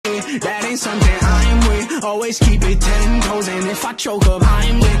it. That ain't something I'm with. Always keep it 10 toes, and if I choke up,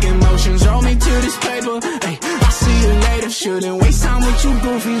 I'm licking emotions. Roll me to this paper. Hey, I'll see you later. Shouldn't waste time with you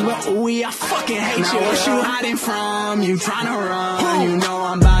goofies, but ooh, I fucking hate you. Now what you hiding from? You tryna run? You know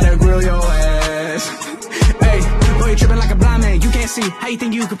I'm about to grill your ass. Hey, boy, you tripping like a blind man. You can't see. How you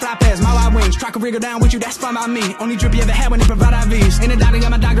think you could fly past my wide wings? Try to wriggle down with you, that's fine by me. Only drip you ever had when they provide IVs. Ain't a doctor,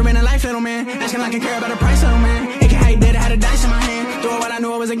 got my doctor in a life, little man. Asking like I care about the price, little man. It can how you did, I had a dice in my hand. Doing what I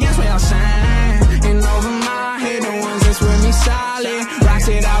knew I was against what y'all saying. And over my head, the ones that's with me solid. Rocks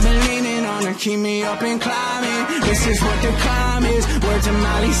it, I've been leaning on to keep me up and climbing. This is what the climb is. Word to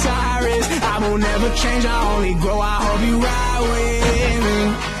Miley Cyrus. I will never change, I only grow. I hope you ride with me.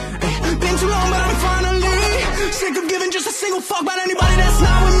 Hey, been too long, but I'm finally sick of giving just a single fuck about anybody that's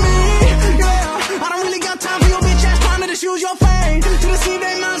not with me. Yeah, I don't really got time for your bitch ass trying to just use your fame to deceive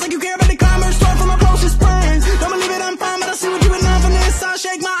their minds like you care about the climbers. Start from my closest friends. Don't believe it, I'm fine, but I see what you been done for this. I'll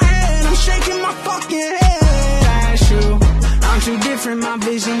shake my head, I'm shaking my fucking head. That's you. I'm too different, my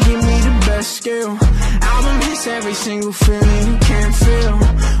vision give me the best skill. Album hits every single feeling you can't feel.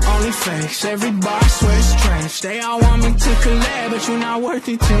 Only fakes, every bar swears trash. They all want me to collab, but you're not worth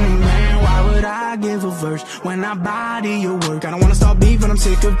it to me, man. Why would I give a verse when I body your work? I don't wanna start beef, but I'm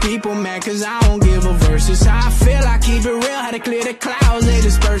sick of people mad cause I won't give a verse. It's how I feel, I keep it real, how to clear the clouds. They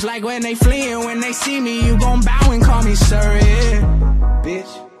disperse like when they fleeing. When they see me, you gon' bow and call me sir, yeah.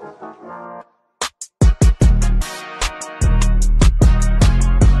 Bitch.